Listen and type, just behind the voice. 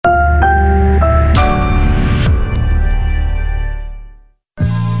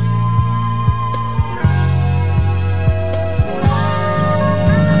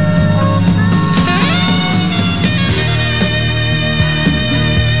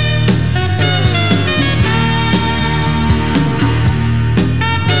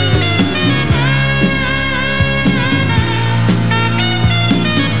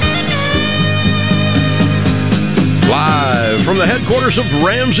the headquarters of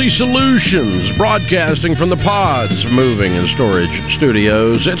Ramsey Solutions, broadcasting from the Pods Moving and Storage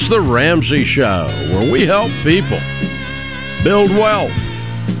Studios. It's the Ramsey Show, where we help people build wealth,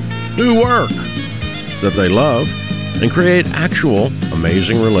 do work that they love, and create actual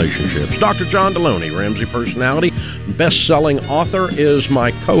amazing relationships. Dr. John Deloney, Ramsey personality, best-selling author, is my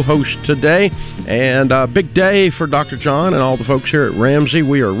co-host today. And a big day for Dr. John and all the folks here at Ramsey.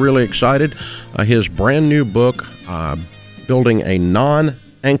 We are really excited. His brand new book, Building a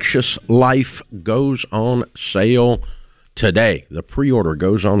Non-Anxious Life, goes on sale today. The pre-order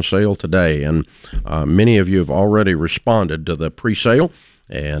goes on sale today. And many of you have already responded to the pre-sale.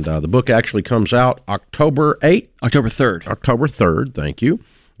 And the book actually comes out October 8th? October 3rd. October 3rd, thank you.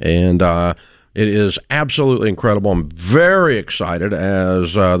 And it is absolutely incredible. I'm very excited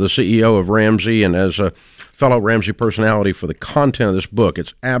as the CEO of Ramsey and as a fellow Ramsey personality for the content of this book.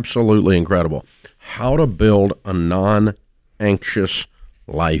 It's absolutely incredible. How to build a non-anxious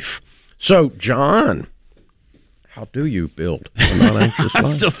life. So, John, how do you build a non-anxious life? I'm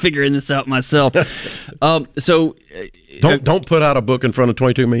still figuring this out myself. Don't put out a book in front of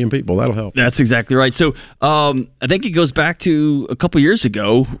 22 million people. That'll help. That's exactly right. So I think it goes back to a couple years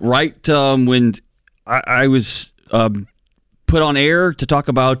ago, right when I was put on air to talk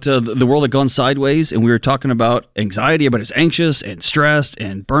about the world had gone sideways, and we were talking about anxiety, everybody was anxious and stressed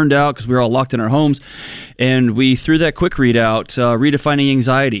and burned out because we were all locked in our homes. And we threw that quick readout, Redefining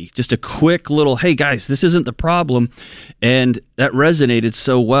Anxiety, just a quick little, hey guys, this isn't the problem. And that resonated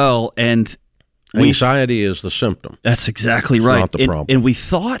so well. And anxiety is the symptom. That's exactly right. Not the problem. And we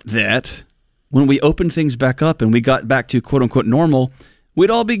thought that when we opened things back up and we got back to quote unquote normal, we'd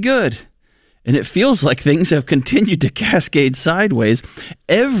all be good. And it feels like things have continued to cascade sideways.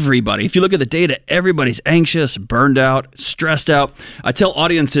 Everybody, if you look at the data, everybody's anxious, burned out, stressed out. I tell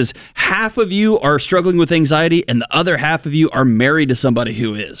audiences, half of you are struggling with anxiety and the other half of you are married to somebody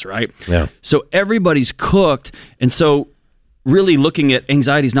who is, right? Yeah. So everybody's cooked. And so really looking at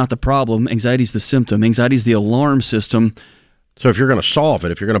anxiety is not the problem. Anxiety is the symptom. Anxiety is the alarm system. So if you're going to solve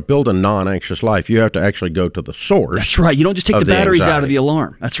it, if you're going to build a non-anxious life, you have to actually go to the source. That's right. You don't just take the batteries out of the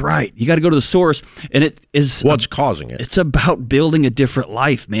alarm. That's right. You got to go to the source, and it is what's causing it. It's about building a different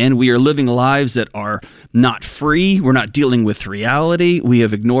life, man. We are living lives that are not free. We're not dealing with reality. We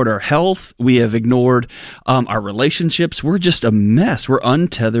have ignored our health. We have ignored our relationships. We're just a mess. We're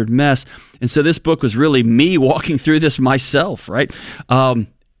untethered mess. And so this book was really me walking through this myself, right? How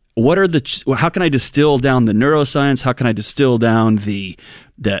can I distill down the neuroscience? How can I distill down the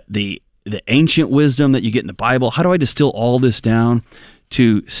ancient wisdom that you get in the Bible? How do I distill all this down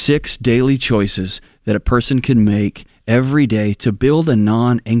to 6 daily choices that a person can make every day to build a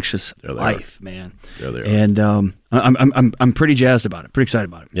non-anxious life, man? There they are. And I'm pretty jazzed about it, pretty excited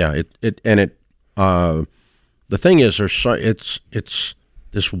about it. Yeah, the thing is, it's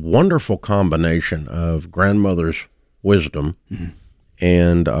this wonderful combination of grandmother's wisdom. Mm-hmm.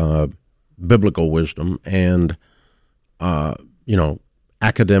 And biblical wisdom and,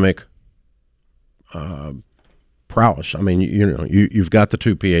 academic prowess. I mean, you've got the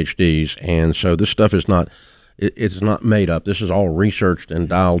 2 PhDs, and so this stuff is not, it's not made up. This is all researched and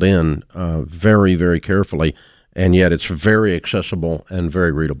dialed in very, very carefully, and yet it's very accessible and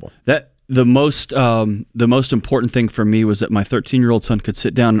very readable. The most important thing for me was that my 13-year-old son could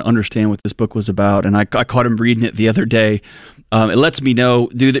sit down and understand what this book was about, and I caught him reading it the other day. It lets me know,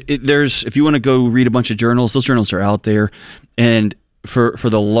 dude, if you want to go read a bunch of journals, those journals are out there, and for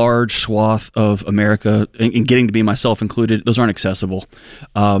the large swath of America, and getting to be myself included, those aren't accessible.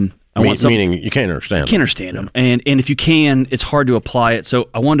 Meaning you can't understand them. You can't understand them. And if you can, it's hard to apply it. So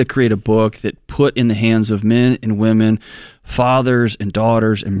I wanted to create a book that put in the hands of men and women, fathers and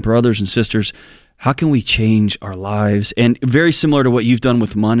daughters and brothers and sisters, how can we change our lives? And very similar to what you've done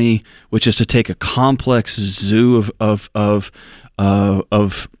with money, which is to take a complex zoo of a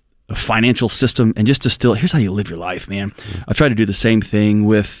financial system and just distill, here's how you live your life, man. Mm-hmm. I've tried to do the same thing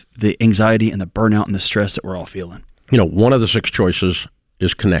with the anxiety and the burnout and the stress that we're all feeling. One of the 6 choices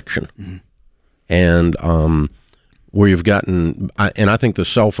is connection. Mm-hmm. And where you've gotten, and I think the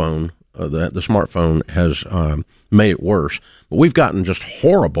cell phone, the smartphone has made it worse, but we've gotten just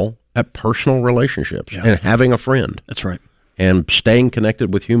horrible at personal relationships and having a friend. That's right. And staying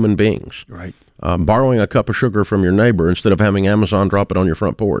connected with human beings. Right. Borrowing a cup of sugar from your neighbor instead of having Amazon drop it on your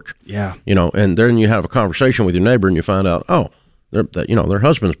front porch. Yeah. And then you have a conversation with your neighbor and you find out, their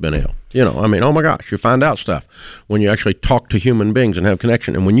husband's been ill. Oh my gosh, you find out stuff when you actually talk to human beings and have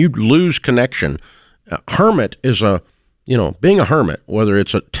connection. And when you lose connection, hermit is being a hermit, whether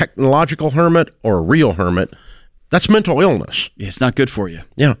it's a technological hermit or a real hermit, that's mental illness. It's not good for you.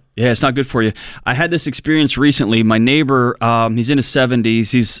 Yeah. Yeah, it's not good for you. I had this experience recently. My neighbor, he's in his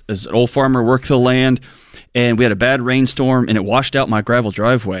 70s. He's an old farmer, worked the land, and we had a bad rainstorm, and it washed out my gravel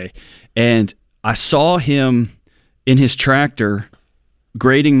driveway. And I saw him in his tractor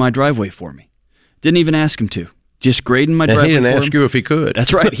grading my driveway for me. Didn't even ask him to. Just grading my driveway for him. He didn't ask you if he could.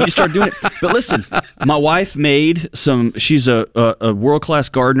 That's right. He started doing it. But listen, my wife made some. She's a world-class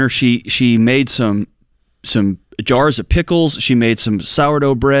gardener. She made some jars of pickles. She made some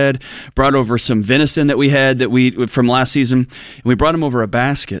sourdough bread. Brought over some venison that we had from last season, and we brought him over a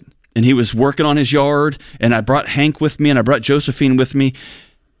basket. And he was working on his yard. And I brought Hank with me, and I brought Josephine with me.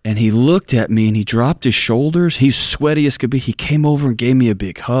 And he looked at me, and he dropped his shoulders. He's sweaty as could be. He came over and gave me a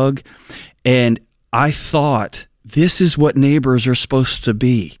big hug, and I thought, this is what neighbors are supposed to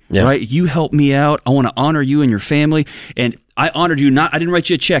be, right? You help me out. I want to honor you and your family. And I honored you. I didn't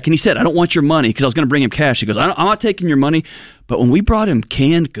write you a check. And he said, I don't want your money, because I was going to bring him cash. He goes, I'm not taking your money. But when we brought him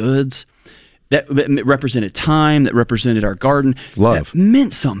canned goods, that represented time, that represented our garden. Love. That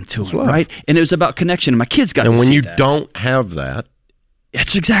meant something to him, right? And it was about connection. And my kids got to see that. And when you don't have that,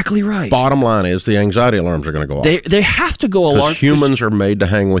 that's exactly right. Bottom line is the anxiety alarms are going to go off. They have to go alarm. Humans are made to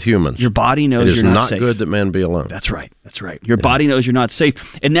hang with humans. Your body knows you're not safe. It is not good that men be alone. That's right. Your body knows you're not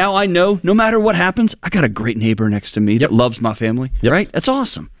safe. And now I know, no matter what happens, I got a great neighbor next to me that loves my family. Right? That's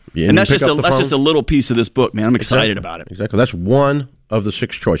awesome. Yeah, and that's just a little piece of this book, man. I'm excited about it. Exactly. That's one of the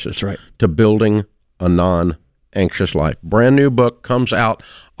 6 choices. That's right. To building a non-anxious life. Brand new book comes out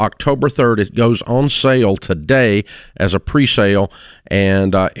October 3rd. It goes on sale today as a pre-sale.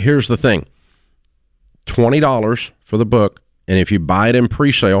 And here's the thing. $20 for the book. And if you buy it in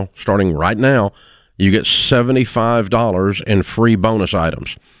pre-sale, starting right now, you get $75 in free bonus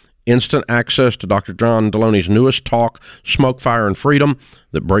items. Instant access to Dr. John Deloney's newest talk, Smoke, Fire, and Freedom,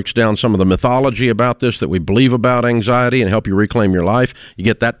 that breaks down some of the mythology about this that we believe about anxiety and help you reclaim your life. You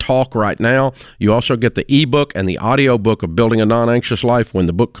get that talk right now. You also get the ebook and the audio book of Building a Non-Anxious Life. When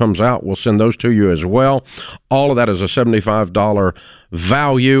the book comes out, we'll send those to you as well. All of that is a $75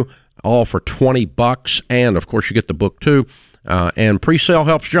 value, all for $20. And, of course, you get the book, too. And pre-sale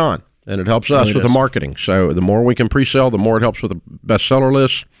helps John, and it helps us with the marketing. So the more we can pre-sale, the more it helps with the bestseller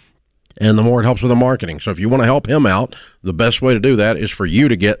list, and the more it helps with the marketing. So if you want to help him out, the best way to do that is for you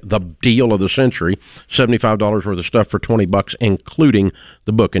to get the deal of the century, $75 worth of stuff for $20, including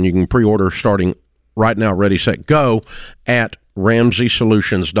the book. And you can pre-order starting right now, ready, set, go, at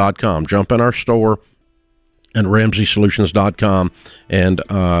RamseySolutions.com. Jump in our store at RamseySolutions.com and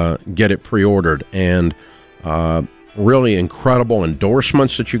get it pre-ordered. And really incredible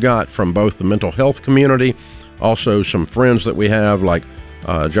endorsements that you got from both the mental health community, also some friends that we have, like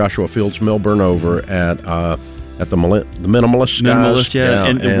Joshua Fields Milburn over at the Minimalist guys.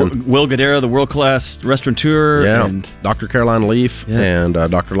 And Will Guidera, the world-class restaurateur. And Dr. Caroline Leaf and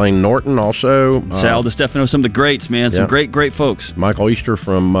Dr. Lane Norton also. Sal DiStefano, some of the greats, man. Some great folks. Michael Easter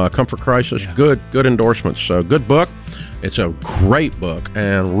from Comfort Crisis. Yeah. Good endorsements. So good book. It's a great book,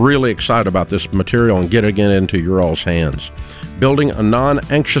 and really excited about this material and get it again into your all's hands. Building a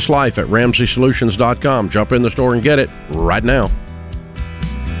Non-Anxious Life at RamseySolutions.com. Jump in the store and get it right now.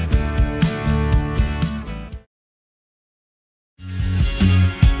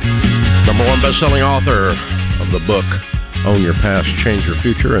 #1 best-selling author of the book Own Your Past, Change Your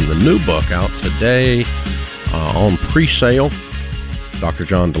Future, and the new book out today on pre-sale. Dr.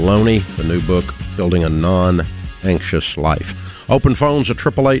 John Deloney, the new book Building a Non-Anxious Life. Open phones at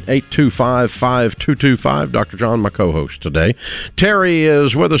 888-825-5225. Dr. John, my co-host today. Terry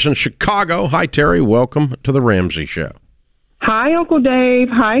is with us in Chicago. Hi, Terry. Welcome to the Ramsey Show. Hi, Uncle Dave.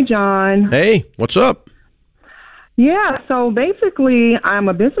 Hi, John. Hey, what's up? Yeah, so basically, I'm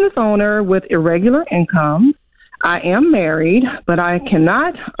a business owner with irregular income. I am married, but I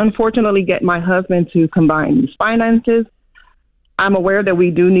cannot, unfortunately, get my husband to combine these finances. I'm aware that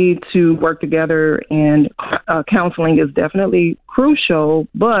we do need to work together, and counseling is definitely crucial.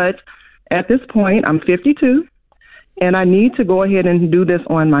 But at this point, I'm 52, and I need to go ahead and do this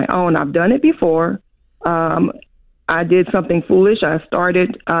on my own. I've done it before. I did something foolish. I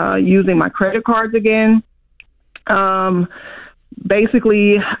started using my credit cards again.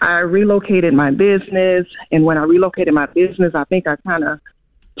 Basically, I relocated my business, and when I relocated my business, I think I kind of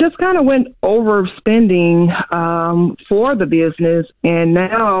went overspending for the business. And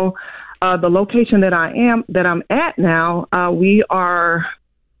now the location that I'm at now, we are,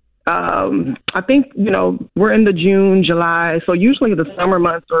 I think, we're in the June, July. So usually the summer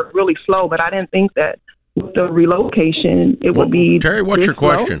months are really slow, but I didn't think that with the relocation, it would be. Terry, what's your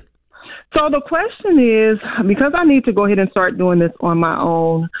question? So the question is, because I need to go ahead and start doing this on my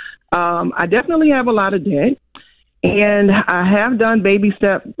own, I definitely have a lot of debt. And I have done baby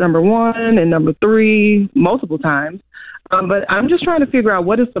step number 1 and number 3 multiple times. But I'm just trying to figure out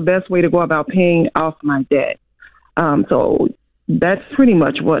what is the best way to go about paying off my debt. So that's pretty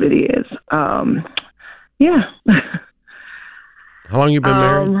much what it is. Yeah. How long you been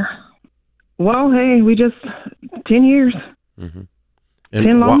married? Well, hey, we just 10 years. Mm-hmm.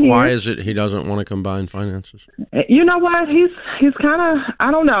 And why is it he doesn't want to combine finances? You know what? He's kind of,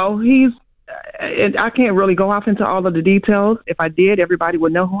 I don't know. I can't really go off into all of the details. If I did, everybody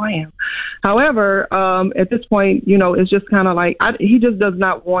would know who I am. However, at this point, it's just kind of like he just does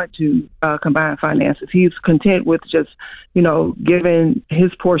not want to combine finances. He's content with just, giving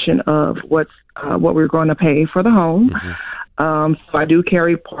his portion of what we're going to pay for the home. Mm-hmm. So I do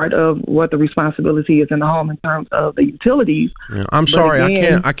carry part of what the responsibility is in the home in terms of the utilities. Yeah, I'm sorry,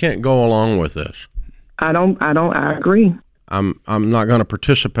 again, I can't go along with this. I agree. I'm not going to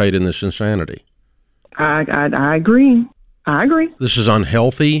participate in this insanity. I agree. I agree. This is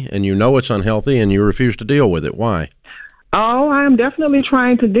unhealthy, and it's unhealthy, and you refuse to deal with it. Why? Oh, I am definitely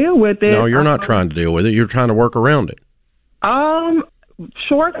trying to deal with it. No, you're not trying to deal with it. You're trying to work around it.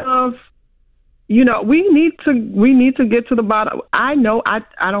 Short of, we need to get to the bottom. I know I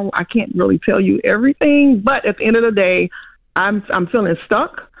can't really tell you everything, but at the end of the day, I'm feeling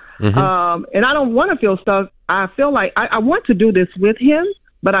stuck. Mm-hmm. And I don't want to feel stuck. I feel like I want to do this with him,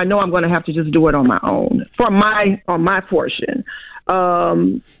 but I know I'm going to have to just do it on my own on my portion.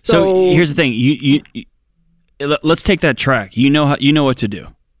 So here's the thing: you let's take that track. You know what to do.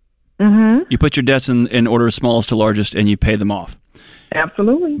 Mm-hmm. You put your debts in order of smallest to largest, and you pay them off.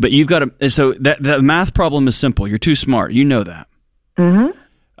 Absolutely. But you've got to. So that math problem is simple. You're too smart. You know that. Mm-hmm.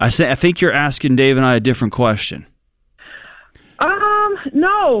 I think you're asking Dave and I a different question.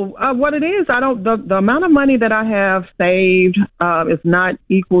 No. What it is, the amount of money that I have saved is not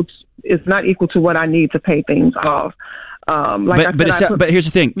equal to what I need to pay things off. But here's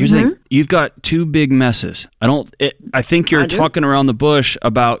the thing. Here's the thing. You've got 2 big messes. I think you're talking around the bush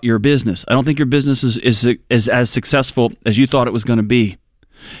about your business. I don't think your business is as successful as you thought it was going to be,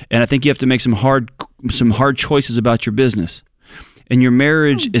 and I think you have to make some hard choices about your business. And your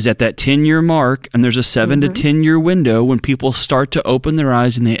marriage is at that 10-year mark, and there's a 7 to 10-year window when people start to open their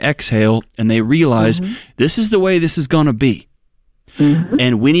eyes and they exhale and they realize this is the way this is going to be. Mm-hmm.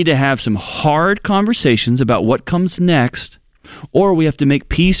 And we need to have some hard conversations about what comes next, or we have to make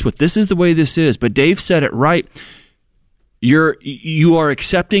peace with this is the way this is. But Dave said it right. You are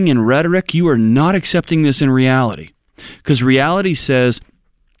accepting in rhetoric. You are not accepting this in reality, because reality says,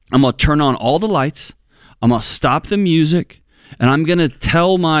 I'm going to turn on all the lights. I'm going to stop the music. And I'm going to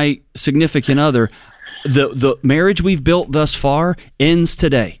tell my significant other, the marriage we've built thus far ends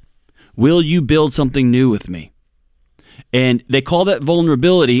today. Will you build something new with me? And they call that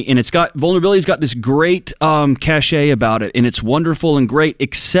vulnerability, and vulnerability's got this great cachet about it, and it's wonderful and great,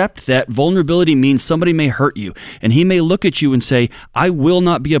 except that vulnerability means somebody may hurt you, and he may look at you and say, I will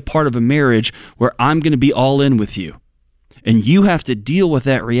not be a part of a marriage where I'm going to be all in with you. And you have to deal with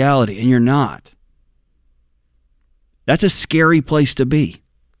that reality, and you're not. That's a scary place to be,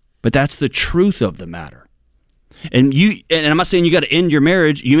 but that's the truth of the matter. And I'm not saying you got to end your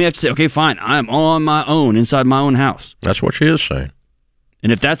marriage. You may have to say, okay, fine, I'm on my own inside my own house. That's what she is saying.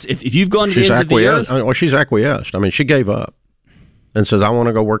 And if you've gone to the ends of the earth, well, she's acquiesced. I mean, she gave up and says, I want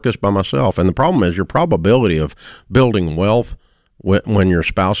to go work this by myself. And the problem is your probability of building wealth when your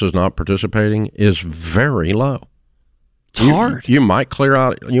spouse is not participating is very low. It's hard. You might clear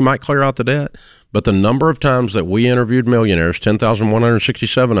out the debt, but the number of times that we interviewed millionaires,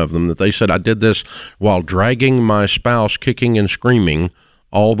 10,167 of them, that they said, I did this while dragging my spouse kicking and screaming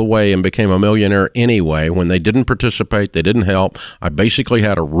all the way and became a millionaire anyway. When they didn't participate, they didn't help. I basically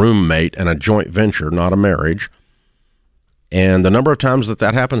had a roommate and a joint venture, not a marriage. And the number of times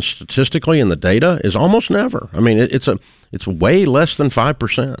that happens statistically in the data is almost never. I mean, it's way less than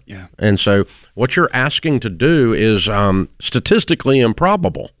 5%. Yeah. And so what you're asking to do is statistically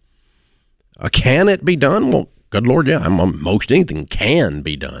improbable. Can it be done? Well, good Lord, yeah. Most anything can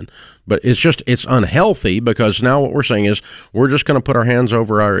be done. But it's unhealthy, because now what we're saying is we're just going to put our hands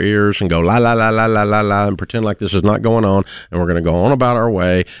over our ears and go la, la, la, la, la, la, la, and pretend like this is not going on. And we're going to go on about our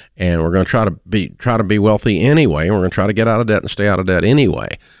way, and we're going to try to be wealthy anyway. And we're going to try to get out of debt and stay out of debt anyway.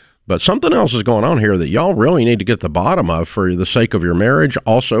 But something else is going on here that y'all really need to get to the bottom of for the sake of your marriage,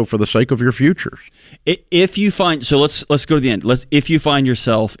 also for the sake of your futures. If you find, so let's go to the end. If you find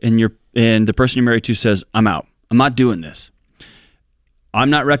yourself and the person you're married to says, I'm out, I'm not doing this, I'm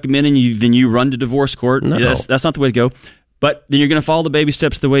not recommending you run to divorce court. No. That's not the way to go. But then you're going to follow the baby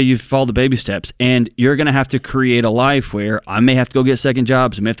steps the way you follow the baby steps. And you're going to have to create a life where I may have to go get second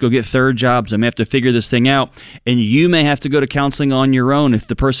jobs. I may have to go get third jobs. I may have to figure this thing out. And you may have to go to counseling on your own if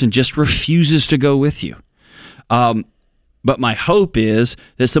the person just refuses to go with you. But my hope is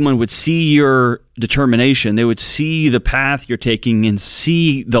that someone would see your determination. They would see the path you're taking and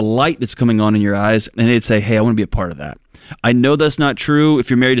see the light that's coming on in your eyes. And they'd say, hey, I want to be a part of that. I know that's not true if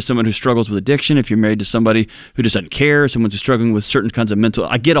you're married to someone who struggles with addiction, if you're married to somebody who just doesn't care, someone who's struggling with certain kinds of mental,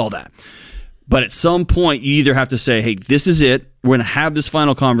 I get all that. But at some point, you either have to say, hey, this is it. We're going to have this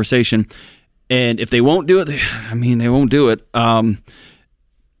final conversation. And if they won't do it, they won't do it.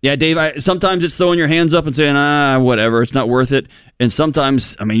 Yeah, Dave, sometimes it's throwing your hands up and saying, whatever, it's not worth it. And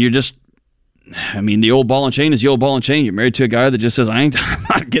sometimes, the old ball and chain is the old ball and chain. You're married to a guy that just says, I'm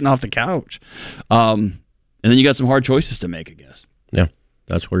not getting off the couch. And then you got some hard choices to make, I guess. Yeah,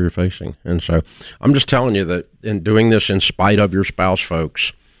 that's where you're facing. And so I'm just telling you that in doing this in spite of your spouse,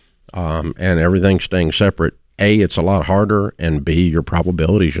 folks, and everything staying separate, A, it's a lot harder, and B, your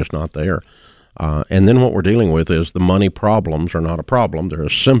probability is just not there. And then what we're dealing with is the money problems are not a problem. They're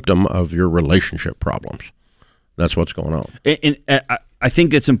a symptom of your relationship problems. That's what's going on. And I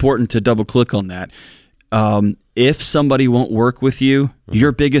think it's important to double click on that. If somebody won't work with you,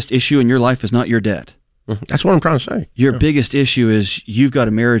 your biggest issue in your life is not your debt. That's what I'm trying to say. Your biggest issue is you've got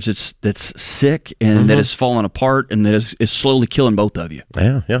a marriage that's sick and that is falling apart and that is slowly killing both of you.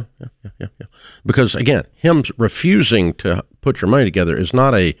 Yeah. Because, again, him refusing to put your money together is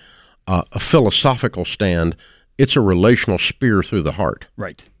not a philosophical stand. It's a relational spear through the heart.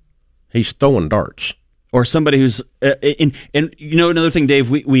 Right. He's throwing darts. Or somebody who's and another thing, Dave,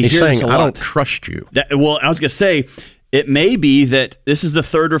 we He's hear saying, this a lot. I don't trust you. I was going to say, it may be that this is the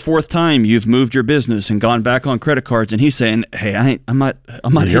third or fourth time you've moved your business and gone back on credit cards, and he's saying, "Hey, I'm not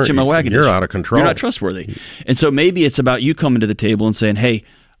hitching my wagon. You're out of control. You're not trustworthy." And so maybe it's about you coming to the table and saying, "Hey,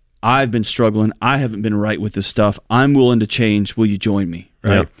 I've been struggling. I haven't been right with this stuff. I'm willing to change. Will you join me?"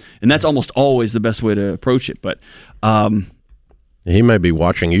 Right? Yeah. And that's almost always the best way to approach it. But he may be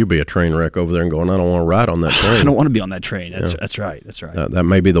watching you be a train wreck over there and going, I don't want to ride on that train. I don't want to be on that train. That's right. That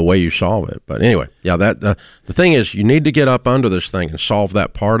may be the way you solve it. But anyway, yeah, the thing is, you need to get up under this thing and solve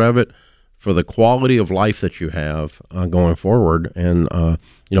that part of it for the quality of life that you have going forward, and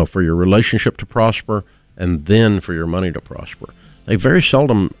for your relationship to prosper, and then for your money to prosper. They very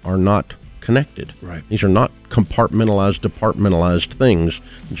seldom are not connected. Right. These are not departmentalized things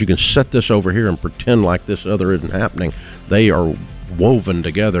that you can set this over here and pretend like this other isn't happening. They are woven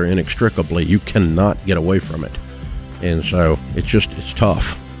together inextricably. You cannot get away from it. And so it's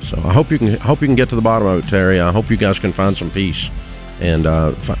tough. So I hope you can get to the bottom of it, Terry. I hope you guys can find some peace and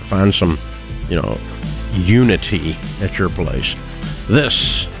find some, unity at your place.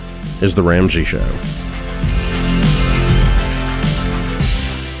 This is The Ramsey Show.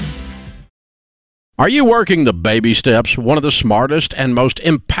 Are you working the baby steps? One of the smartest and most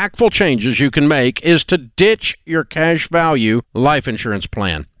impactful changes you can make is to ditch your cash value life insurance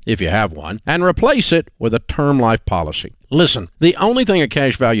plan, if you have one, and replace it with a term life policy. Listen, the only thing a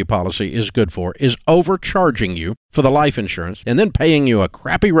cash value policy is good for is overcharging you for the life insurance and then paying you a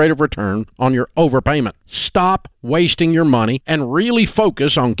crappy rate of return on your overpayment. Stop wasting your money and really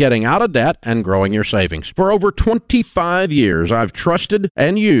focus on getting out of debt and growing your savings. For over 25 years, I've trusted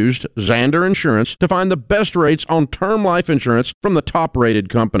and used Zander Insurance to find the best rates on term life insurance from the top-rated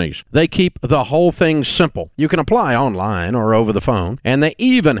companies. They keep the whole thing simple. You can apply online or over the phone, and they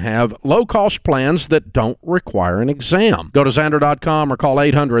even have low-cost plans that don't require an exam. Go to Zander.com or call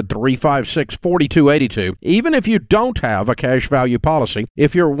 800-356-4282. Even if you don't have a cash value policy,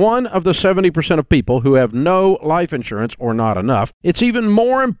 if you're one of the 70% of people who have no life insurance or not enough, it's even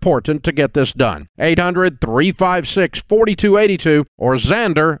more important to get this done. 800-356-4282 or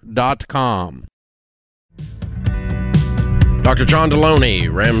Zander.com. Dr. John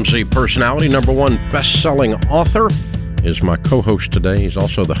Deloney, Ramsey personality, #1 best-selling author, is my co-host today. He's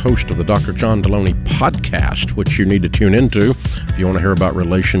also the host of the Dr. John Deloney podcast, which you need to tune into if you want to hear about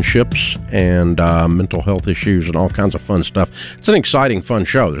relationships and mental health issues and all kinds of fun stuff. It's an exciting, fun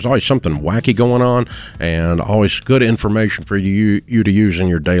show. There's always something wacky going on and always good information for you to use in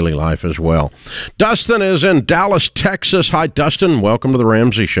your daily life as well. Dustin is in Dallas, Texas. Hi, Dustin. Welcome to the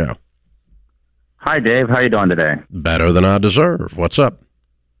Ramsey Show. Hi, Dave. How are you doing today? Better than I deserve. What's up?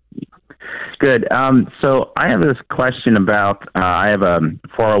 Good. So I have this question about, I have a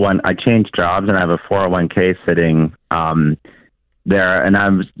 401, I changed jobs and I have a 401k sitting there, and I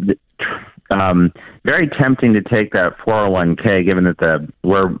was very tempting to take that 401k given that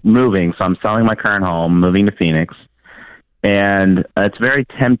we're moving. So I'm selling my current home, moving to Phoenix, and it's very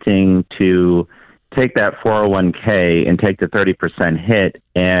tempting to take that 401k and take the 30% hit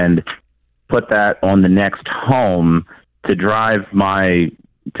and put that on the next home to drive so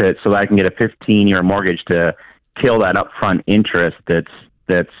that I can get a 15-year mortgage to kill that upfront interest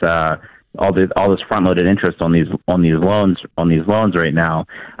that's all this front-loaded interest on these loans right now.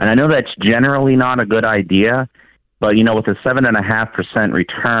 And I know that's generally not a good idea, but with a 7.5%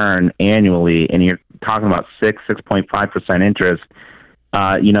 return annually, and you're talking about 6.5% interest,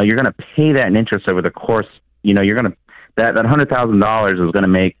 you're going to pay that in interest over the course. That $100,000 is going to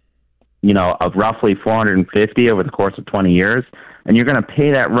make of roughly $450 over the course of 20 years, and you're going to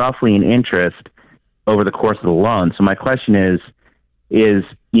pay that roughly in interest over the course of the loan. So my question is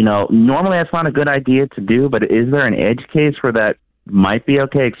normally that's not a good idea to do, but is there an edge case where that might be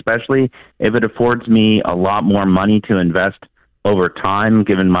okay, especially if it affords me a lot more money to invest over time,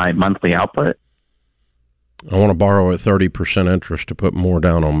 given my monthly output? I want to borrow at 30% interest to put more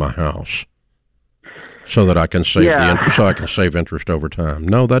down on my house so that I can save the interest, so I can save interest over time.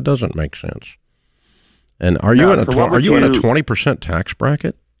 No, that doesn't make sense. And are you in a 20% tax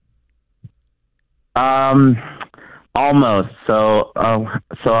bracket? Almost. So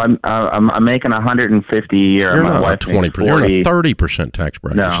I'm making $150 a year. You're my not wife 20%. You're in a 30% tax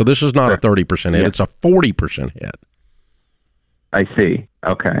bracket. No. So this is not a 30% hit. It's a 40% hit. I see.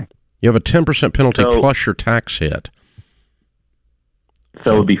 Okay. You have a 10% penalty plus your tax hit.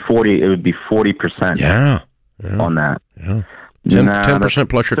 So it would be 40. It would be 40%. Yeah. On that. Yeah. 10%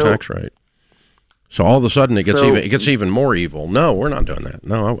 plus your tax rate. So all of a sudden it gets even more evil. No, we're not doing that.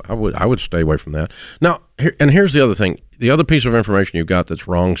 No, I would stay away from that. Now, here's the other thing. The other piece of information you got that's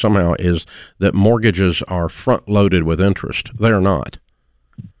wrong somehow is that mortgages are front loaded with interest. They're not.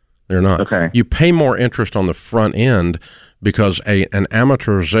 They're not. Okay. You pay more interest on the front end because an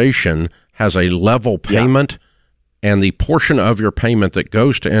amortization has a level payment, and the portion of your payment that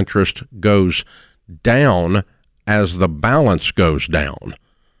goes to interest goes down as the balance goes down.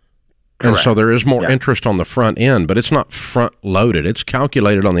 And so there is more interest on the front end, but it's not front loaded. It's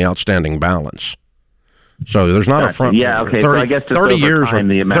calculated on the outstanding balance. So there's not a front. Yeah, okay. 30, so I guess 30 years,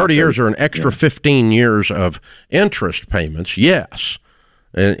 time, 30 years or an extra 15 years of interest payments. Yes.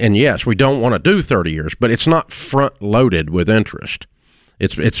 And yes, we don't want to do 30 years, but it's not front loaded with interest.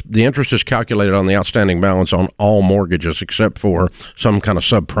 It's the interest is calculated on the outstanding balance on all mortgages except for some kind of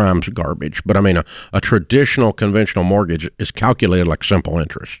subprime garbage. But I mean, a traditional conventional mortgage is calculated like simple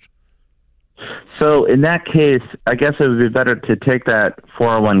interest. So in that case, I guess it would be better to take that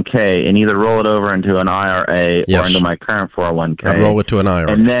 401k and either roll it over into an IRA or into my current 401k. I'd roll it to an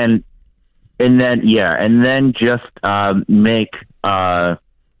IRA. And then just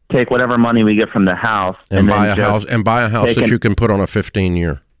take whatever money we get from the house and buy a house that you can put on a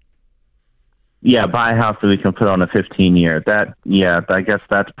 15-year. Yeah, buy a house that we can put on a 15-year. I guess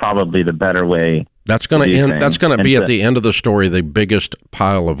that's probably the better way. That's going to end. That's going to be at the end of the story the biggest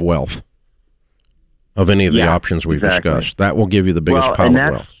pile of wealth of any of the options we've discussed. That will give you the biggest pile of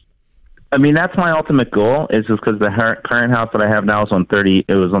wealth. I mean, that's my ultimate goal. Is just because the current house that I have now is on 30.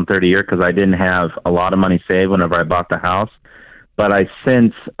 It was on 30 year because I didn't have a lot of money saved whenever I bought the house. But I've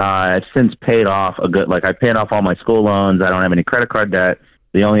since paid off a good. Like I paid off all my school loans. I don't have any credit card debt.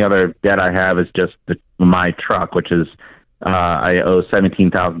 The only other debt I have is just my truck, which is I owe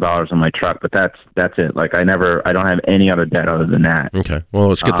 $17,000 on my truck. But that's it. Like I don't have any other debt other than that. Okay. Well,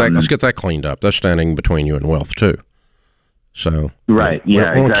 let's get that cleaned up. That's standing between you and wealth too. So right, we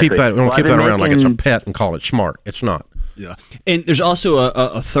don't keep that. We don't keep that around like it's a pet and call it smart. It's not. Yeah, and there's also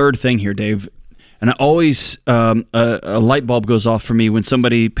a third thing here, Dave. And I always a light bulb goes off for me when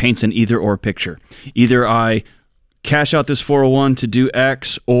somebody paints an either or picture. Either I cash out this 401 to do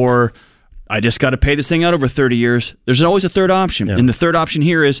X, or I just got to pay this thing out over 30 years. There's always a third option, and the third option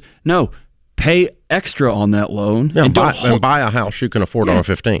here is no. Pay extra on that loan and buy a house you can afford on a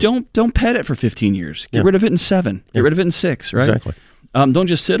 15. Don't pet it for 15 years. Get rid of it in 7. Get rid of it in 6. Right? Exactly. Don't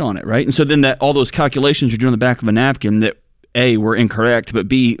just sit on it. Right. And so then all those calculations you're doing on the back of a napkin that A, were incorrect, but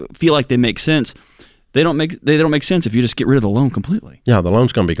B, feel like they make sense. They don't make sense if you just get rid of the loan completely. Yeah, the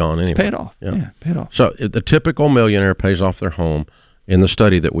loan's going to be gone anyway. Just pay it off. Yeah, pay it off. So the typical millionaire pays off their home in the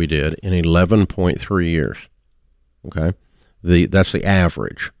study that we did in 11.3 years. Okay, that's the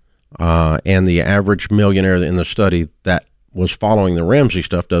average. And the average millionaire in the study that was following the Ramsey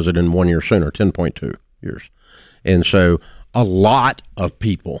stuff does it in 1 year sooner, 10.2 years. And so a lot of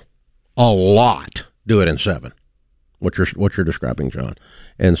people, do it in 7, what you're describing, John.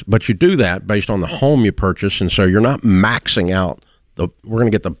 But you do that based on the home you purchase, and so you're not maxing out we're going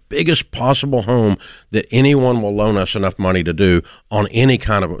to get the biggest possible home that anyone will loan us enough money to do on any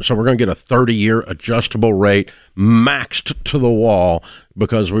kind of. So we're going to get a 30-year adjustable rate maxed to the wall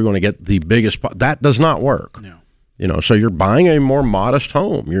because we want to get the biggest. That does not work. No. So you're buying a more modest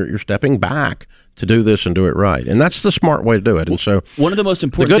home. You're stepping back to do this and do it right. And that's the smart way to do it. And so one of the most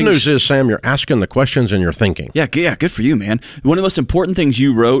important the good news is, Sam, you're asking the questions and you're thinking. Yeah, good for you, man. One of the most important things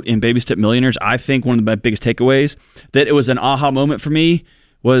you wrote in Baby Step Millionaires, I think one of my biggest takeaways, that it was an aha moment for me,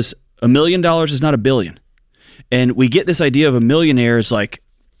 was $1 million is not $1 billion. And we get this idea of a millionaire is like,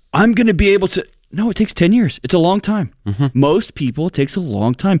 I'm going to be able to. No, it takes 10 years. It's a long time. Mm-hmm. Most people, it takes a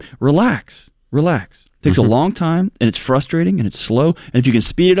long time. Relax. It takes a long time, and it's frustrating, and it's slow. And if you can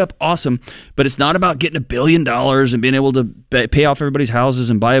speed it up, awesome. But it's not about getting $1 billion and being able to pay off everybody's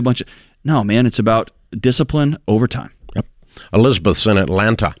houses and buy a bunch of. No, man, it's about discipline over time. Yep. Elizabeth's in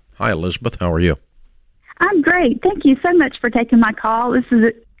Atlanta. Hi, Elizabeth. How are you? I'm great. Thank you so much for taking my call. This is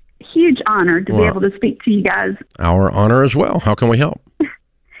a huge honor to be able to speak to you guys. Our honor as well. How can we help?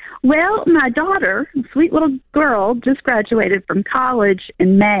 Well, my daughter, a sweet little girl, just graduated from college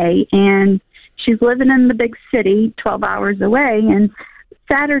in May, and she's living in the big city 12 hours away. And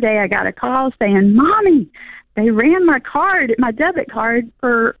Saturday I got a call saying, Mommy, they ran my debit card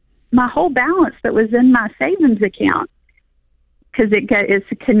for my whole balance that was in my savings account. Because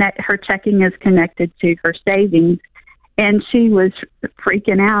her checking is connected to her savings. And she was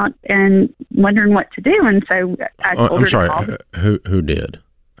freaking out and wondering what to do. And so I told her I'm sorry, who did?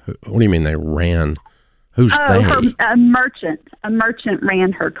 What do you mean they ran? Who's they? A merchant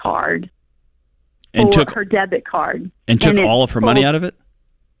ran her card. And took her debit card. And took all of her money out of it?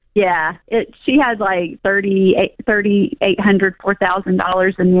 Yeah. She had like $3,800,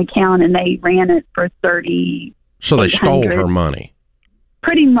 $4,000 in the account, and they ran it for $3,800. So they stole her money.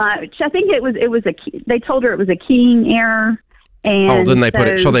 Pretty much. I think it was they told her it was a keying error. And then they put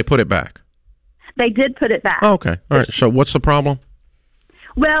it back. They did put it back. Oh, okay. All right. So what's the problem?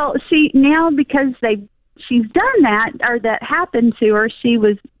 Well, because she's done that, or that happened to her, she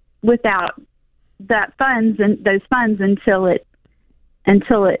was without those funds until it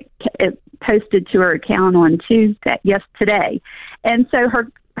posted to her account on today. And so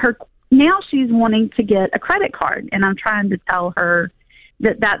her now she's wanting to get a credit card, and I'm trying to tell her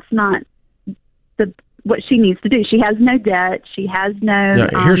that that's not what she needs to do. She has no debt. She has no.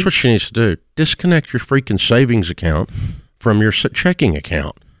 Here's what she needs to do: disconnect your freaking savings account from your checking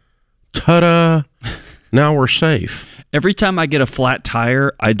account. Ta-da! Now we're safe. Every time I get a flat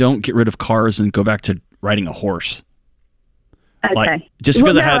tire, I don't get rid of cars and go back to riding a horse. Okay. Just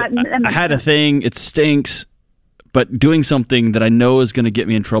because I had a thing, it stinks. But doing something that I know is going to get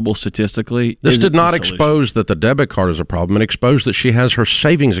me in trouble statistically. This did not expose that the debit card is a problem. It exposed that she has her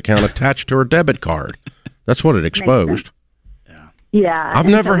savings account attached to her debit card. That's what it exposed. Yeah. I've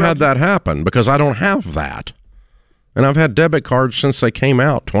never had that happen because I don't have that. And I've had debit cards since they came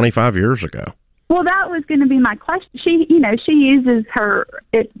out 25 years ago. Well, that was going to be my question. She uses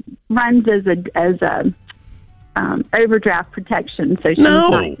it runs as a overdraft protection. So she's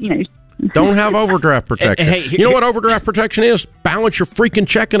not, Don't have overdraft protection. Hey, you know what overdraft protection is? Balance your freaking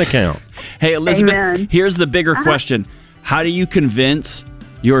checking account. Hey, Elizabeth, Amen. Here's the bigger question. How do you convince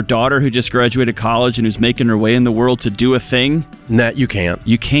your daughter who just graduated college and who's making her way in the world to do a thing? Nah, you can't.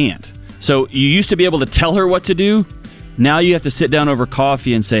 You can't. So you used to be able to tell her what to do. Now you have to sit down over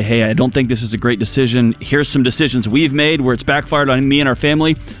coffee and say, hey, I don't think this is a great decision. Here's some decisions we've made where it's backfired on me and our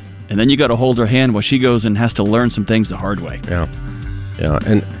family. And then you got to hold her hand while she goes and has to learn some things the hard way. Yeah.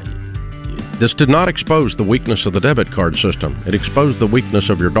 And this did not expose the weakness of the debit card system. It exposed the weakness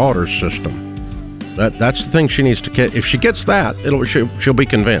of your daughter's system. That's the thing she needs to get. If she gets that, she'll be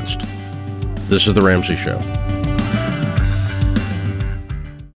convinced. This is The Ramsey Show.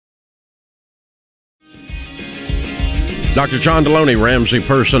 Dr. John Deloney, Ramsey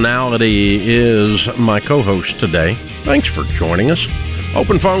Personality, is my co-host today. Thanks for joining us.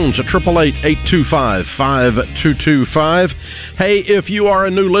 Open phones at 888-825-5225. Hey, if you are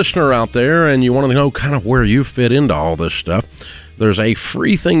a new listener out there and you want to know kind of where you fit into all this stuff, there's a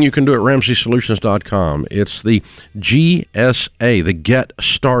free thing you can do at RamseySolutions.com. It's the GSA, the Get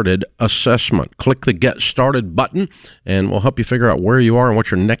Started Assessment. Click the Get Started button, and we'll help you figure out where you are and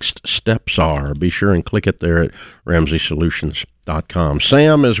what your next steps are. Be sure and click it there at RamseySolutions.com.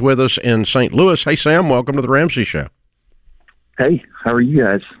 Sam is with us in St. Louis. Hey, Sam, welcome to The Ramsey Show. Hey, how are you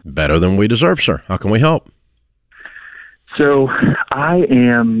guys? Better than we deserve, sir. How can we help? So I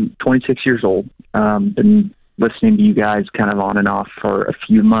am 26 years old. Been listening to you guys kind of on and off for a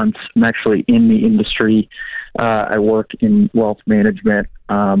few months. I'm actually in the industry. I work in wealth management.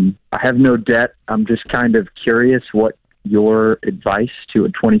 I have no debt. I'm just kind of curious what your advice to a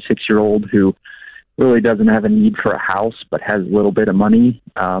 26-year-old who really doesn't have a need for a house but has a little bit of money,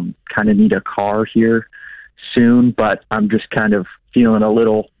 kind of need a car here soon, but I'm just kind of feeling a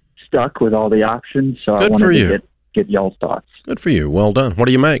little stuck with all the options. So I wanted to get y'all's thoughts. Good for you. Well done. What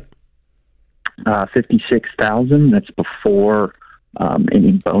do you make? $56,000. That's before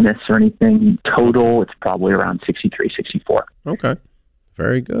any bonus or anything. Total, it's probably around 63, 64. Okay.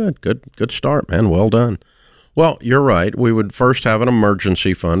 Very good. Good start, man. Well done. Well, you're right. We would first have an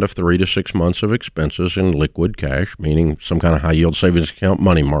emergency fund of 3 to 6 months of expenses in liquid cash, meaning some kind of high yield savings account,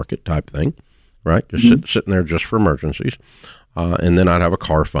 money market type thing, right? Just sitting there just for emergencies. And then I'd have a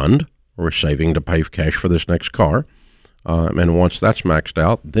car fund where we're saving to pay cash for this next car. And once that's maxed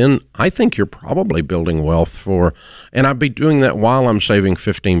out, then I think you're probably building wealth and I'd be doing that while I'm saving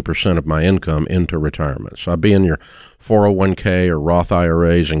 15% of my income into retirement. So I'd be in your 401k or Roth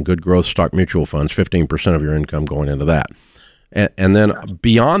IRAs and good growth stock mutual funds, 15% of your income going into that. And then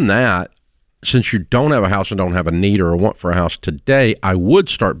beyond that, since you don't have a house and don't have a need or a want for a house today, I would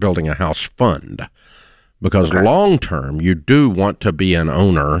start building a house fund. Because long term, you do want to be an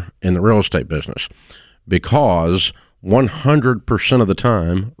owner in the real estate business, because 100% of the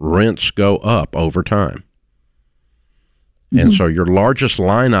time, rents go up over time. And so your largest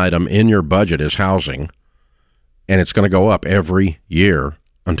line item in your budget is housing, and it's going to go up every year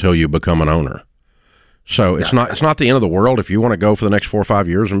until you become an owner. So it's not the end of the world. If you want to go for the next 4 or 5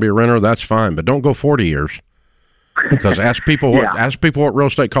 years and be a renter, that's fine, but don't go 40 years. Because ask people what real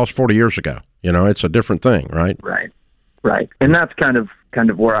estate cost 40 years ago. You know, it's a different thing, right? Right. And that's kind of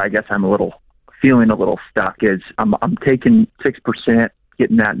where I guess I'm feeling a little stuck is I'm taking 6%,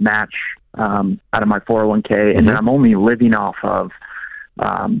 getting that match out of my 401k, and then I'm only living off of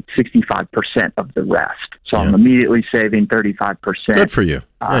 65% of the rest. So I'm immediately saving 35%. Good for you.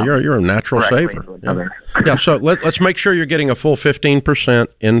 You're a natural saver. So let's make sure you're getting a full 15%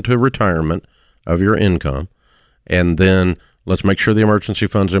 into retirement of your income, and then let's make sure the emergency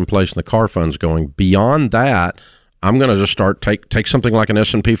fund's in place and the car fund's going. Beyond that, I'm going to just start take something like an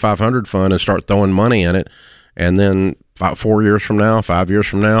S&P 500 fund and start throwing money in it. And then 4 years from now, 5 years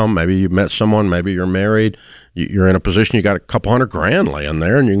from now, maybe you met someone, maybe you're married, you're in a position, you got a couple $100,000 laying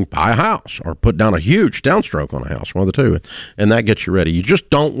there, and you can buy a house or put down a huge downstroke on a house, one of the two. And that gets you ready. You just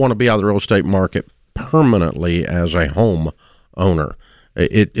don't want to be out of the real estate market permanently as a home owner.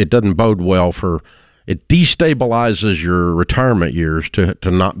 It doesn't bode well it destabilizes your retirement years to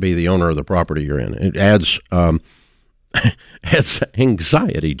not be the owner of the property you're in. It adds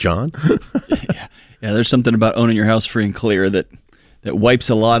anxiety, John. Yeah, there's something about owning your house free and clear that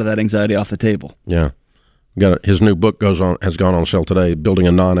wipes a lot of that anxiety off the table. Yeah. His new book has gone on sale today, Building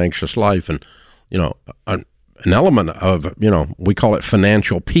a Non-Anxious Life. And, an element of, we call it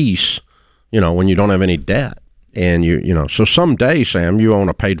financial peace, when you don't have any debt. And, so someday, Sam, you own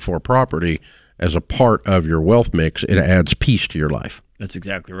a paid-for property as a part of your wealth mix. It adds peace to your life. That's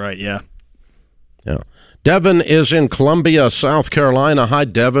exactly right, yeah. Yeah. Devin is in Columbia, South Carolina. Hi,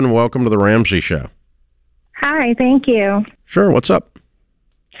 Devin. Welcome to the Ramsey Show. Hi, thank you. Sure. What's up?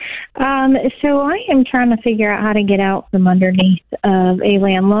 So I am trying to figure out how to get out from underneath of a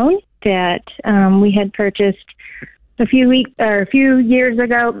land loan that we had purchased a few years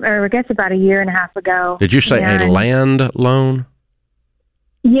ago, or I guess about a year and a half ago. Did you say a land loan?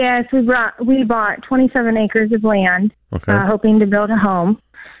 Yes, we bought 27 acres of land, hoping to build a home.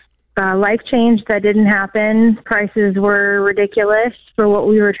 Life changed. That didn't happen. Prices were ridiculous for what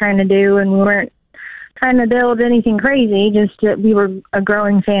we were trying to do, and we weren't trying to build anything crazy, just that we were a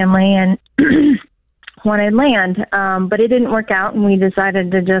growing family and wanted land. But it didn't work out, and we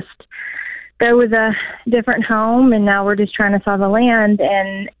decided to just go with a different home, and now we're just trying to sell the land,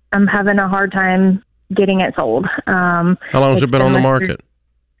 and I'm having a hard time getting it sold. How long has it been on the market?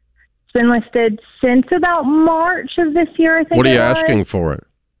 It's been listed since about March of this year, I think. What are you asking for it?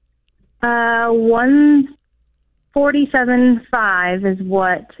 $147.5 is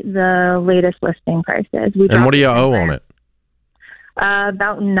what the latest listing price is. And what do you owe on it?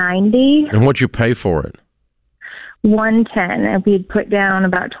 About $90. And what'd you pay for it? $110. And we'd put down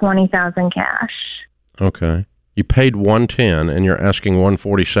about $20,000 cash. Okay. You paid $110 and you're asking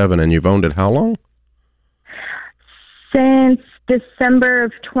 $147, and you've owned it how long? Since December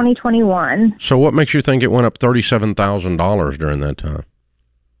of 2021. So what makes you think it went up $37,000 during that time?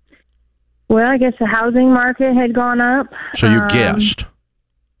 Well, I guess the housing market had gone up. So you guessed.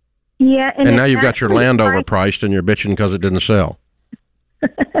 Yeah. And now you've got your land overpriced and you're bitching because it didn't sell.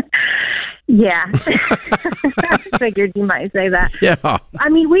 Yeah. I figured you might say that. Yeah. I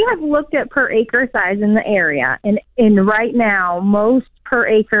mean, we have looked at per acre size in the area, and right now, most per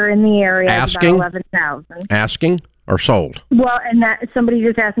acre in the area is about $11,000. Asking or sold? Well, and that somebody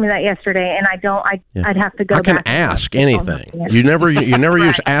just asked me that yesterday, and I'd have to go. I can back ask anything. You never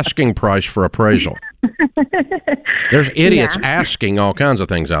use asking price for appraisal. There's idiots asking all kinds of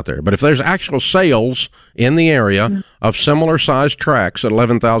things out there. But if there's actual sales in the area of similar sized tracts at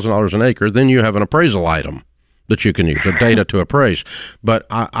 $11,000 an acre, then you have an appraisal item that you can use, or data to appraise. But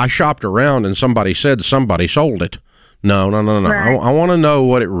I shopped around and somebody said somebody sold it. No. Right. I want to know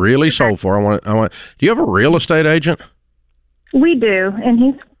what it really sold for. I want. Do you have a real estate agent? We do,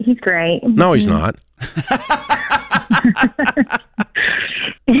 and he's great. No, he's not.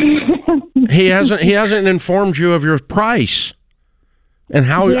 He hasn't informed you of your price and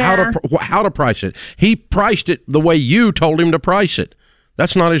how to price it. He priced it the way you told him to price it.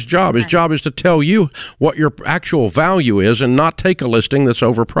 That's not his job. His job is to tell you what your actual value is and not take a listing that's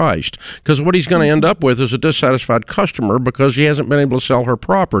overpriced. Because what he's going to end up with is a dissatisfied customer because he hasn't been able to sell her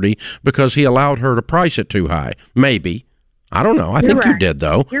property because he allowed her to price it too high. Maybe. I don't know. I think you did,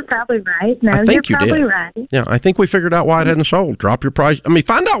 though. You're probably right. No, I think you're probably did. Right. Yeah, I think we figured out why it hadn't sold. Drop your price. I mean,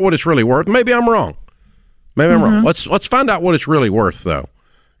 find out what it's really worth. Maybe I'm wrong. I'm wrong. Let's find out what it's really worth, though.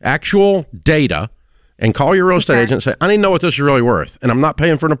 Actual data. And call your real estate agent and say, I need to know what this is really worth. And I'm not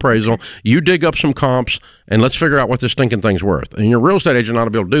paying for an appraisal. You dig up some comps, and let's figure out what this stinking thing's worth. And your real estate agent ought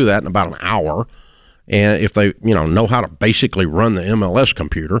to be able to do that in about an hour. And if they know how to basically run the MLS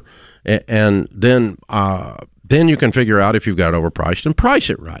computer. And then you can figure out if you've got it overpriced and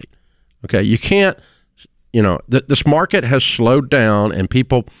price it right. Okay, you can't, this market has slowed down, and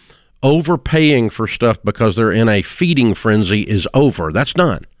people overpaying for stuff because they're in a feeding frenzy is over. That's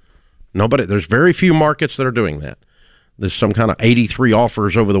done. There's very few markets that are doing that. There's some kind of 83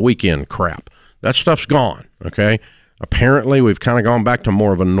 offers over the weekend crap. That stuff's gone, okay? Apparently, we've kind of gone back to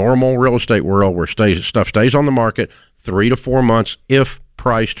more of a normal real estate world where stuff stays on the market 3 to 4 months if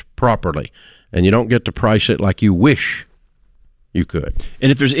priced properly. And you don't get to price it like you wish you could.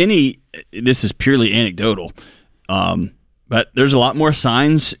 And if there's this is purely anecdotal, but there's a lot more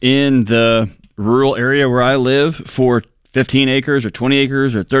signs in the rural area where I live for 15 acres or 20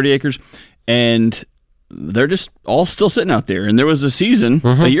 acres or 30 acres, and they're just all still sitting out there. And there was a season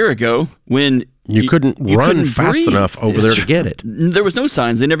a year ago when you couldn't run fast enough over there to get it. There was no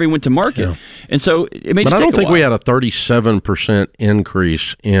signs. They never went to market. Yeah. And so it made. But I don't think we had a 37%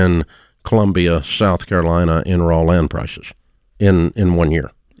 increase in Columbia, South Carolina in raw land prices in 1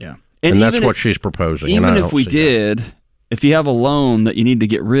 year. Yeah. And that's what she's proposing. Even if we did, if you have a loan that you need to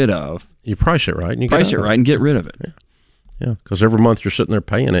get rid of, you price it right. And you price it right and get rid of it. Yeah, because every month you're sitting there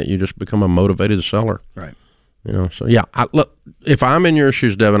paying it, you just become a motivated seller. Right. So yeah, look, if I'm in your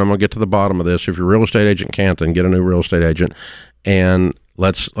shoes, Devin, I'm going to get to the bottom of this. If your real estate agent can't, then get a new real estate agent, and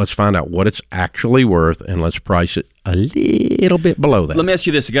let's find out what it's actually worth, and let's price it a little bit below that. Let me ask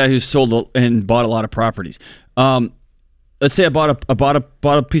you this: a guy who's sold and bought a lot of properties. Let's say I bought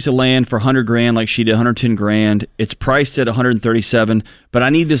a piece of land for $100,000, like she did, $110,000. It's priced at $137,000, but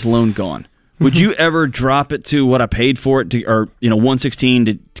I need this loan gone. Would you ever drop it to what I paid for it, or $116,000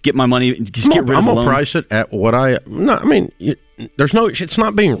 to get my money, just get rid of the loan? I'm gonna price it at what it's not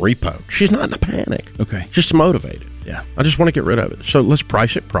being repoed. She's not in a panic. Okay, just motivated. Yeah, I just want to get rid of it. So let's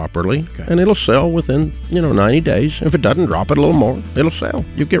price it properly, and it'll sell within 90 days. If it doesn't, drop it a little more. It'll sell.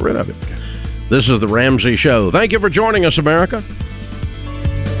 You get rid of it. Okay. This is the Ramsey Show. Thank you for joining us, America.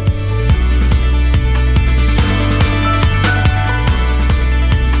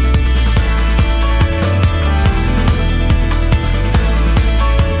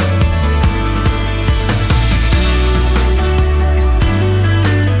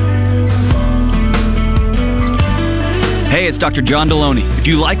 Hey, it's Dr. John Deloney. If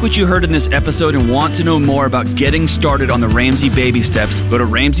you like what you heard in this episode and want to know more about getting started on the Ramsey baby steps, go to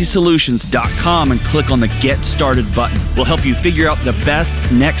RamseySolutions.com and click on the Get Started button. We'll help you figure out the best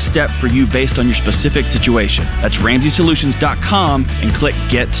next step for you based on your specific situation. That's RamseySolutions.com and click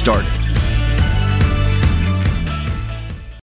Get Started.